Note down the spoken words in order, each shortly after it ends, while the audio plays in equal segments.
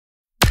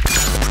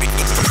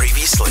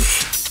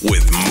nicely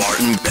with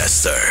Martin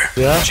Bester.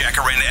 Yeah.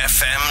 Jacaranda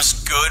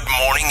FM's Good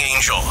Morning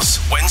Angels.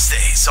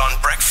 Wednesdays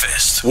on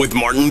Breakfast with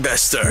Martin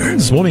Bester.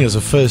 This morning is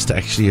a first,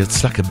 actually.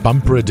 It's like a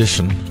bumper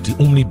edition. The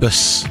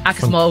Omnibus.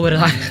 Ek is mal oor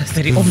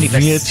die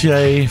omnibus.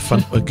 VJ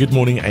van Good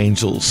Morning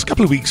Angels. A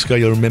couple of weeks ago,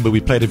 you'll remember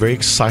we played a very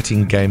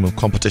exciting game of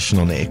competition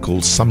on air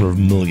called Summer of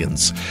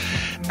Millions,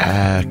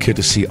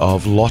 courtesy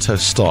of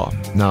Lottostar.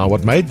 Now,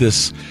 what made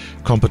this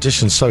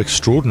competition so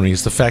extraordinary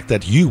is the fact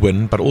that you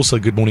win, but also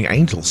Good Morning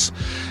Angels.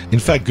 In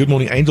fact, Good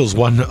Morning Angels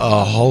won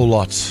a whole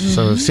lot.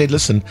 So I said,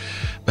 listen,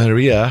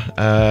 Maria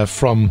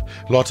from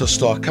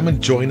Lottostar, come and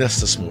join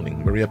us this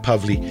morning, Maria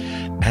Pavli,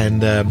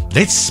 and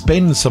let's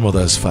spend some of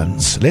those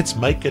funds. Let's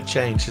make a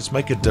change. Let's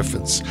make a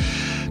difference.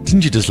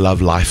 Didn't you just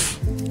love life?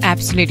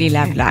 Absolutely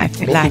love life.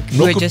 Like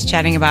we were just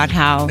chatting about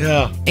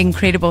how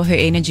incredible her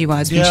energy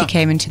was when she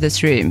came into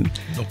this room.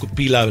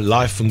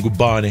 Life from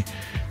Gubane.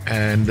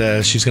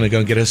 And she's going to go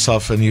and get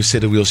herself a new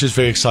set of wheels. She's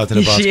very excited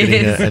about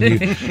getting a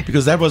new,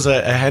 because that was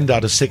a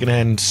handout, a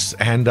second-hand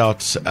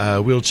handout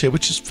wheelchair,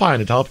 which is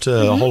fine. It helped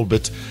her a whole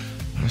bit.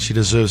 She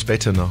deserves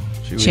better now.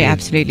 She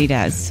absolutely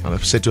does.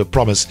 I've said to her,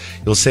 promise,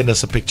 you'll send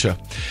us a picture.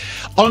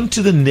 On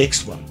to the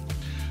next one.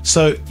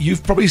 So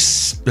you've probably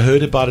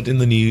heard about it in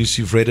the news.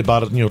 You've read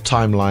about it in your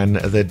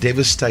timeline. The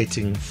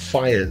devastating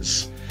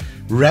fires,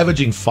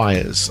 ravaging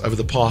fires over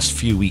the past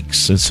few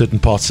weeks in certain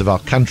parts of our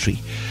country.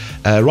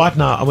 Right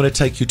now, I want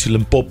to take you to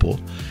Limpopo,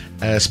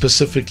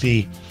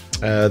 specifically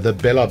the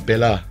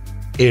Bela-Bela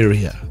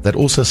area that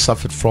also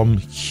suffered from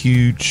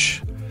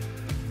huge,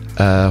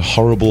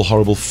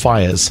 horrible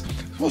fires.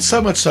 Well,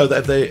 so much so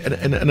that they,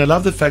 and I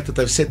love the fact that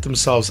they've set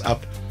themselves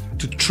up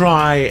to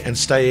try and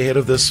stay ahead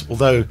of this,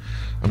 although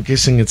I'm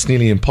guessing it's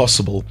nearly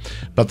impossible.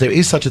 But there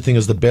is such a thing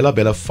as the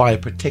Bela-Bela Fire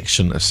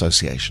Protection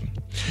Association.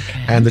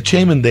 Okay. And the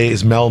chairman there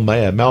is Mel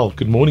Meyer. Mel,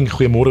 good morning.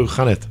 Goeiemôre, hoe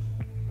gaan het?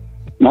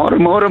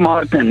 Môre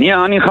Martin.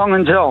 Ja, aan die gang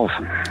en self.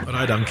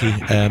 Alright, dankie.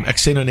 Ek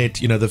sê nou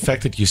net, the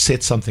fact that you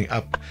set something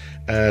up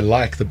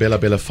like the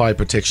Bela-Bela Fire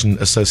Protection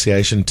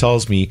Association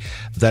tells me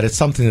that it's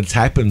something that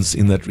happens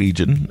in that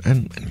region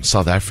and in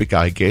South Africa,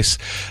 I guess,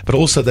 but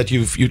also that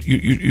you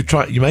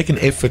make an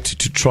effort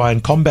to try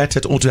and combat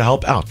it or to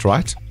help out,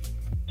 right?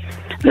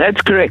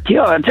 That's correct.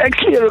 Yeah, it's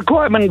actually a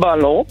requirement by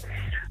law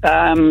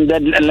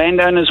that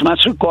landowners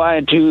must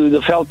require to the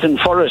Veld and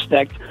Forest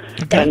Act.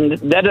 Okay. And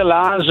that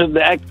allows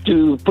the Act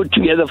to put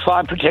together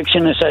fire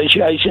protection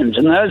associations.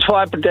 And those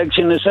fire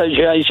protection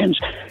associations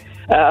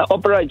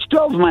operate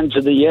 12 months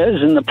of the year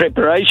in the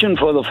preparation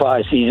for the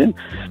fire season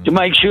to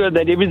make sure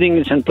that everything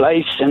is in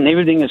place and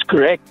everything is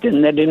correct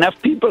and that enough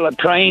people are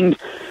trained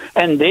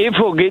and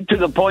therefore get to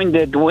the point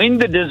that when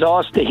the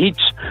disaster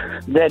hits,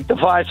 that the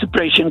fire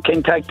suppression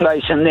can take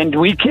place and then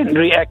we can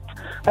react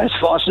as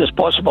fast as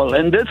possible.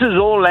 And this is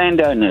all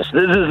landowners.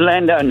 This is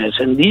landowners.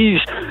 And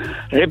these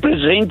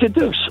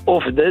representatives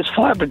of this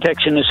fire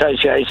protection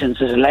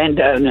associations is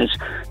landowners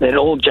that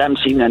all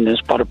jumps in and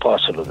is part and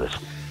parcel of this.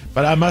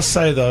 But I must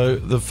say, though,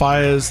 the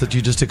fires that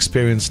you just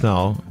experienced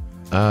now,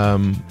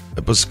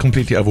 it was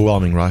completely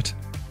overwhelming, right?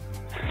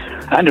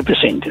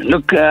 100%.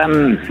 Look,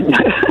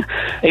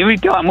 every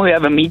time we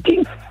have a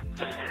meeting,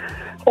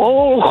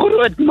 all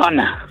groot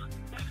manne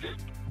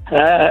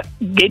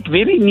get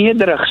very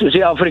nederig, soos die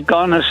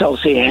Afrikaners sal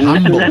sê,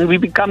 and we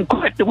become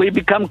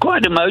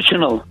quite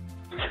emotional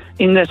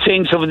in the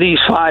sense of these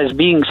fires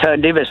being so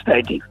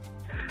devastating.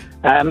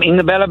 In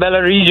the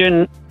Bela-Bela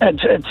region,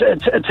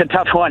 it's a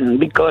tough one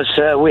because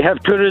we have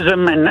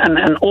tourism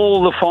and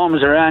all the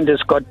farms around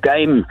us got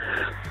game.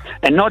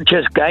 And not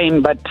just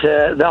game, but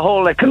the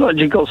whole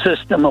ecological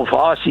system of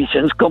haasies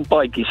and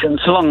skompotjies and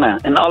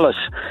slange and alles.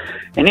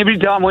 And every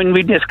time when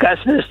we discuss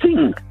this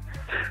thing,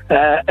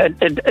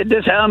 it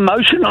is an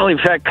emotional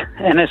effect,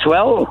 and as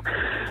well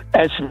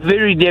as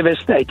very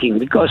devastating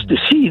because to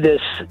see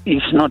this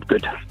is not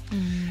good.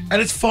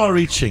 And it's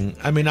far-reaching.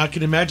 I mean, I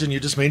can imagine, you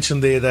just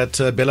mentioned there that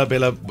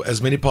Bela-Bela,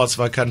 as many parts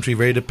of our country,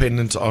 very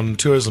dependent on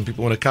tourism.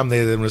 People want to come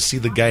there, they want to see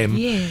the game.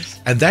 Yes.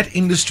 And that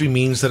industry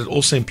means that it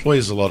also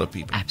employs a lot of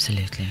people.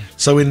 Absolutely.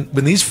 So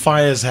when these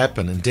fires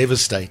happen and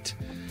devastate,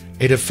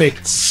 it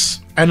affects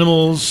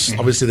animals,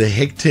 obviously the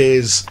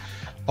hectares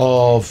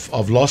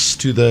of loss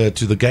to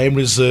the game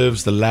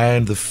reserves, the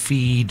land, the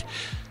feed,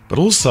 but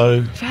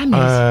also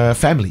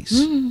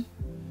families.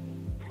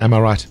 Am I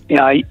right?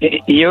 Yeah,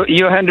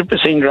 you're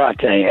 100%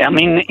 right. I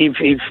mean,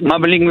 if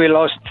Mabling, we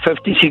lost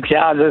 56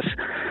 houses.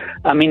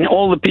 I mean,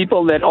 all the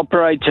people that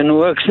operates and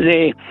works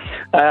there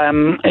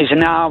is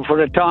now, for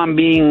the time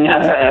being,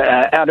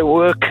 out of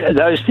work.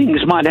 Those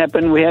things might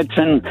happen. We had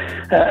some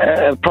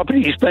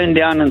properties burned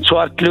down in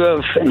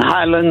Swartkloof and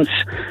Highlands.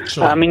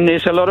 Sure. I mean,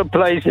 there's a lot of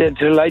places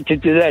that's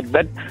related to that.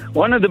 But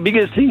one of the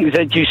biggest things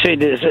that you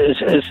said is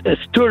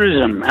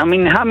tourism. I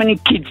mean, how many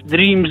kids'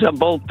 dreams are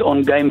built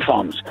on game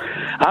farms?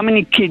 How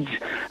many kids'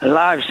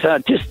 lives are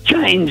just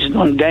changed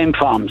on game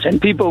farms?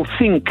 And people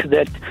think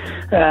that,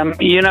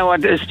 you know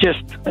what, it's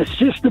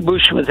just the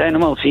bush with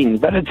animals in,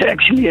 but it's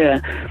actually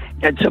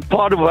it's a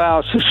part of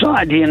our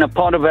society and a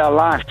part of our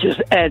life.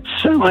 Just adds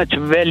so much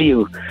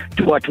value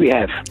to what we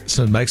have.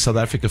 So it makes South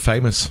Africa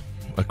famous.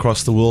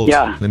 across the world.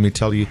 Yeah. Let me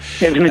tell you.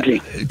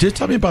 Definitely. Just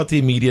tell me about the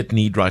immediate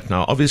need right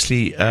now.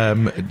 Obviously,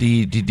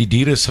 die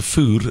diere se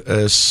voer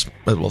is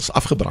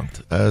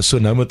afgebrand. So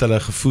nou moet hulle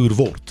gevoer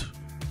word.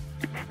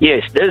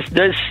 Yes,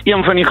 dis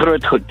een van die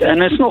groot goed.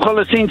 En is nogal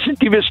 'n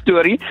sensitiewe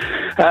storie.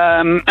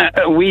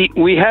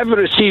 We have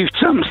received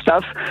some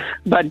stuff,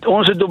 but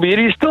ons het op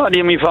hierdie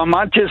stadium van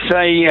Matjes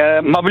sê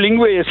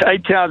Mabelingwe is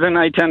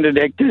 8,800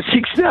 hectares,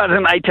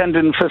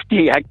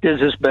 6,850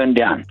 hectares is burned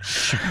down.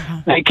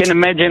 I can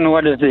imagine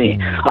what is there.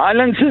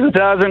 Highlands is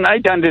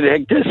 1,800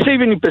 hectares,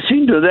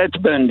 70% of that's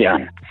burned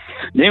down.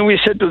 Then we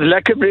sit with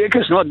Lekkebreek,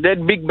 it's not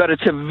that big, but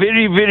it's a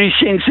very, very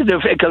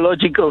sensitive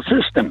ecological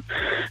system.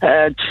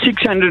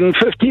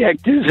 650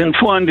 hectares and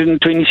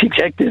 426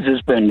 hectares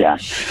is burned down.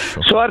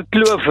 Swart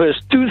Kloof is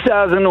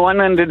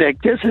 2,100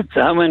 hectares, it's a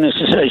homeowners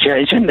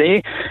association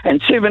there,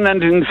 and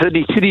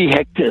 733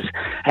 hectares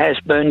has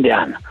burned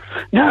down.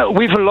 Now,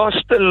 we've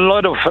lost a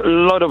lot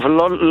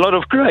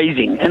of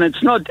grazing, and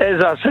it's not,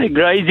 as I say,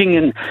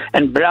 grazing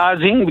and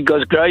browsing,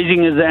 because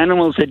grazing is the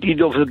animals that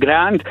eat off the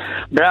ground.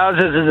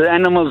 Browsers is the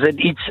animals that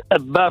eat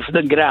above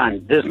the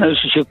ground. There's no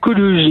such a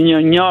kudus and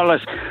your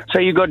nyalas, so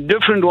you got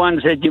different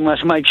ones that you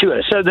must make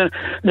sure. So the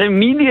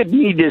immediate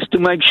need is to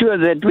make sure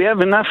that we have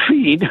enough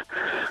feed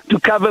to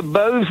cover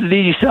both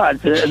these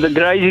sides, the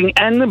grazing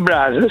and the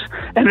browsers.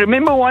 And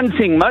remember one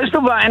thing, most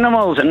of our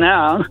animals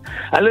now,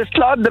 hulle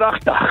slaap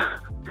dragtig.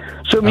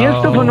 So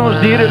meeste van ons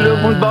diere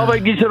loop met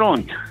babatjies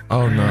rond.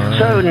 Oh no.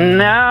 So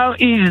now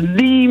is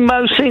the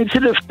most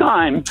sensitive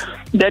time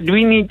that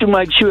we need to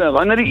make sure.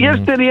 Wanneer die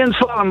eerste reëns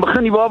val, dan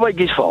begin die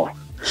babatjies val.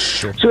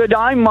 Sure. So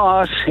daai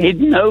maas het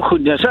no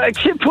goodness. So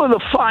except for the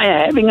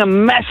fire having a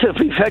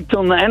massive effect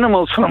on the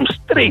animals from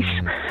stress.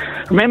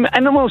 Remember,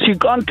 animals you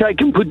can't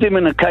take and put them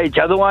in a cage,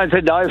 otherwise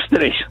they die of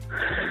stress.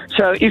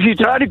 So if you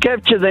try to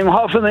capture them,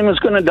 half of them is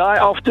going to die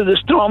after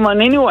this trauma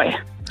anyway.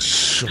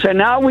 So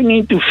now we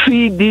need to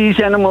feed these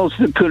animals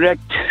the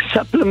correct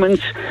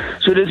supplements.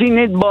 So dis nie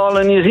net bal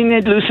en dis nie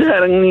net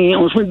lucerne nie.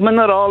 Ons moet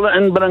minerale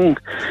inbring.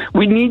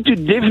 We need to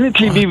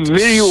definitely be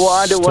very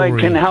wide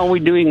awake in how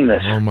we're doing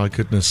this. Oh my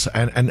goodness.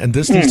 And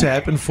this needs to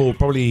happen for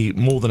probably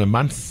more than a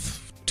month.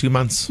 2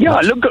 months.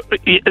 Yeah, look,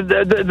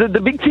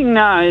 the big thing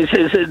now is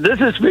this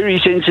is very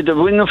sensitive.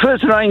 When the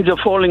first rains are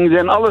falling,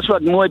 then alles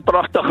wat mooi,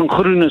 pragtig en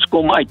groen is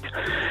kom uit.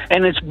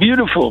 And it's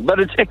beautiful, but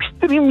it's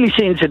extremely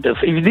sensitive.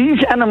 If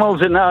these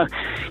animals are now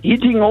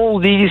hitting all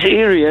these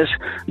areas,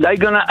 they're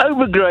going to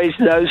overgraze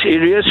those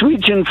areas,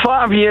 which in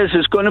 5 years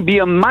is going to be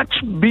a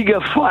much bigger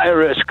fire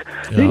risk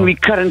than we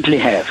currently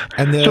have.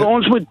 So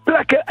ons moet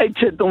plekke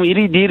uitsit om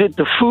hierdie diere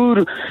te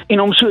voer en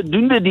om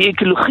sodoende die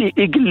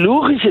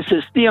ekologiese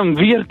stelsel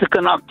weer te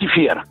kan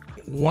activeer.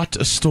 What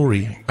a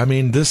story. I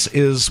mean, this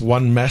is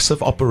one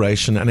massive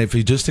operation, and if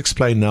you just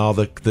explain now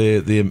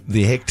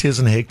the hectares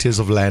and hectares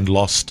of land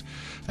lost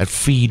at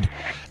feed,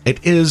 it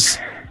is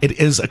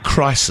a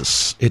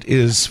crisis. It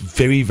is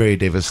very, very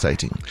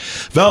devastating.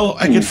 Wel,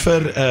 ek het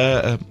vir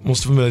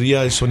ons vir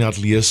Maria is on die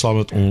ateljee saam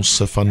met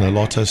ons van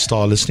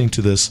Lottostar listening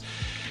to this.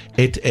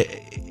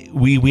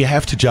 We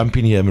have to jump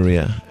in here,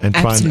 Maria, and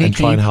try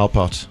and help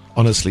out,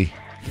 honestly.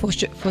 For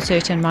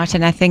certain,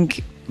 Martin. I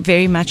think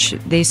very much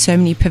there's so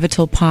many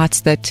pivotal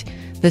parts that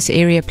this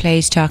area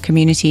plays to our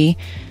community.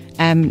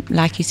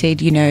 Like you said,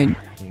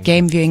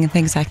 game viewing and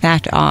things like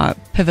that are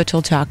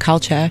pivotal to our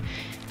culture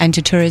and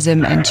to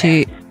tourism and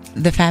to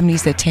the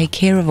families that take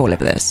care of all of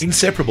this.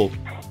 Inseparable.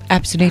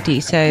 Absolutely.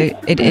 So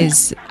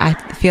I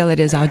feel it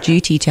is our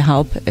duty to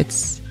help.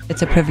 It's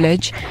a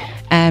privilege.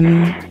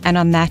 And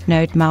on that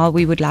note, Mal,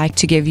 we would like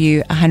to give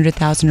you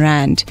 100,000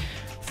 Rand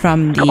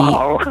from the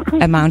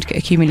amount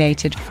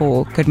accumulated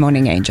for Good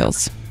Morning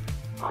Angels.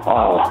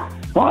 Wow.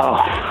 Wow.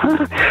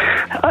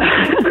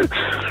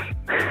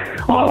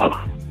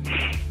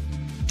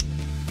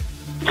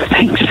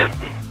 Thanks.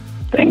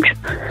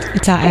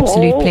 It's our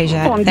absolute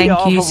pleasure.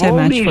 Thank you so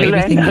much for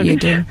everything that you're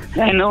doing.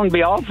 And on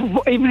behalf of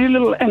every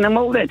little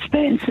animal that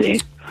stands there,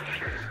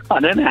 I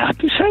don't know how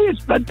to say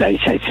it, but they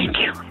say thank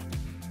you.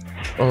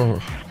 Oh,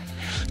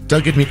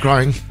 don't get me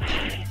crying.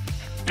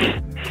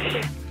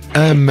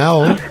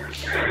 Mel,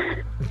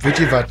 weet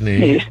jy wat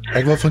nie? Yes.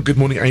 Ek wil van Good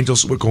Morning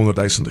Angels ook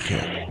 100,000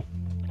 gee.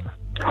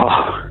 Oh.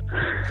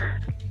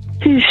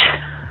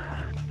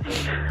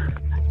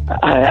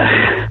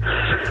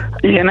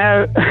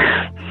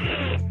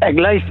 Ek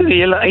luister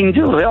die hele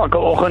Angels elke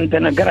oggend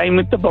en ek ry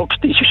met die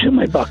bokstissues in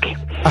my bakkie.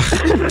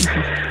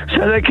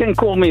 So they can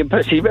call me a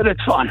pussy, but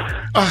it's fun.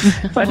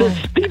 But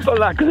it's people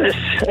like this,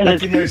 and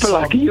it's people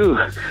like you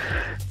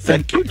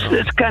that puts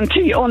this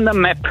country on the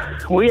map.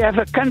 We have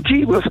a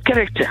country with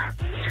character.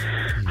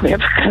 We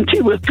have a country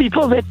with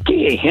people that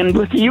care, and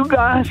with you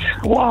guys,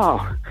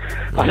 wow.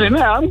 I don't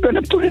know, I'm going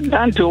to put it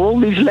down to all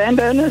these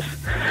landowners.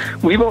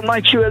 We will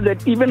make sure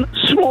that even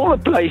smaller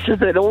places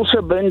that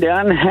also burn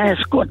down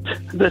has got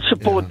the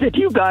support that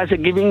you guys are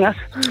giving us.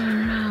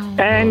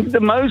 And the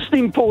most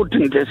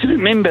important is,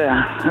 remember,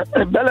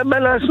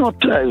 Bela-Bela is not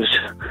closed.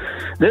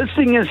 This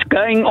thing is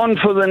going on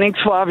for the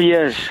next 5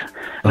 years.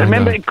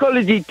 Remember,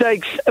 ecology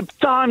takes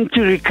time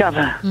to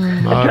recover.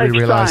 It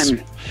takes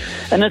time.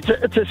 And it's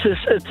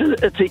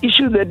an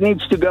issue that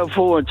needs to go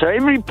forward. So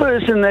every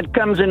person that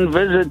comes and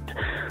visit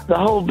the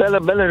whole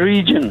Bela-Bela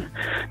region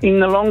in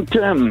the long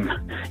term,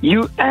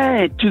 you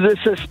add to the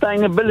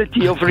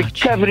sustainability of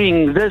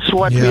recovering this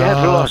what we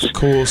have lost. Of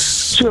course.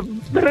 So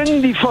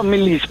bring die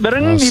families,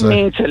 bring die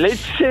mense.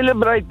 Let's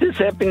celebrate this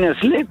happiness.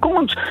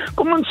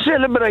 Kom ons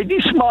celebrate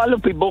die smile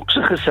op die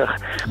bokse gesig.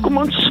 Kom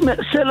ons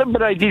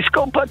celebrate die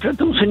skilpad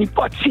wat ons in die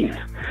pad sien.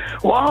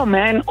 Wow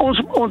man, ons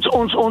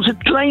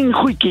het klein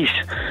goedjies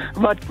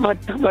wat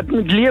met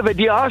lewe,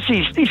 die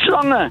hasies, die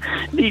slange,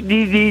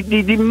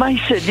 die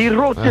muise, die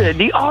rotte,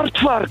 die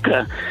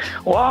aardvarke.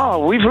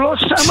 Wow, we've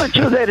lost so much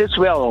of that as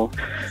well.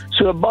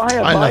 So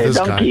baie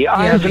dankie.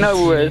 I have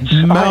no words.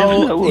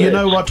 Mel, you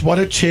know what? What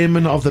a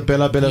chairman of the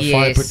Bela-Bela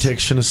Fire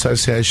Protection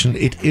Association.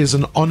 It is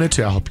an honor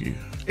to help you.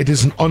 It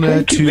is an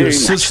honor to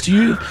assist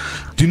you.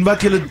 Doen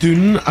wat julle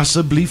doen,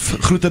 asseblief.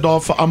 Groete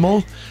daar vir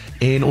almal.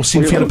 En ons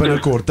sien vir julle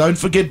binnekort. Don't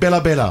forget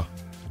Bela-Bela.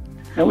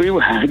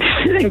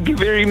 Thank you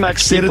very much.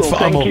 Ek sê dit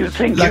vir almal.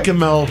 Lekker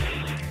Mel.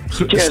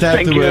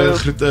 Sterkte weer.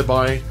 Groete,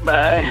 bye.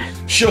 Bye.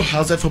 Sure,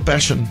 how's that for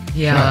passion?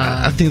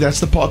 Yeah. I think that's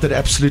the part that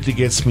absolutely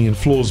gets me and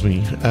floors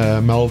me.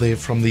 Mel there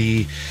from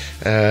the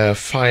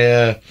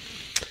Fire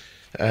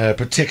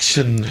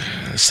Protection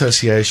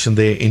Association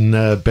there in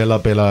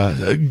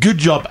Bela-Bela. Good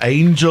job,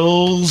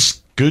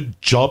 Angels. Good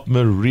job,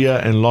 Maria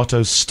and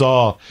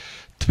Lottostar.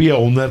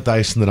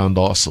 200,000 rand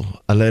daarso.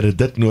 Hulle het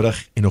dit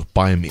nodig en nog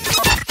baie meer.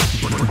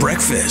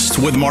 Breakfast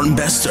with Martin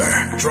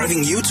Bester,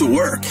 driving you to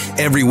work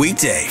every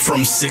weekday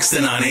from 6 to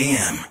 9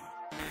 a.m.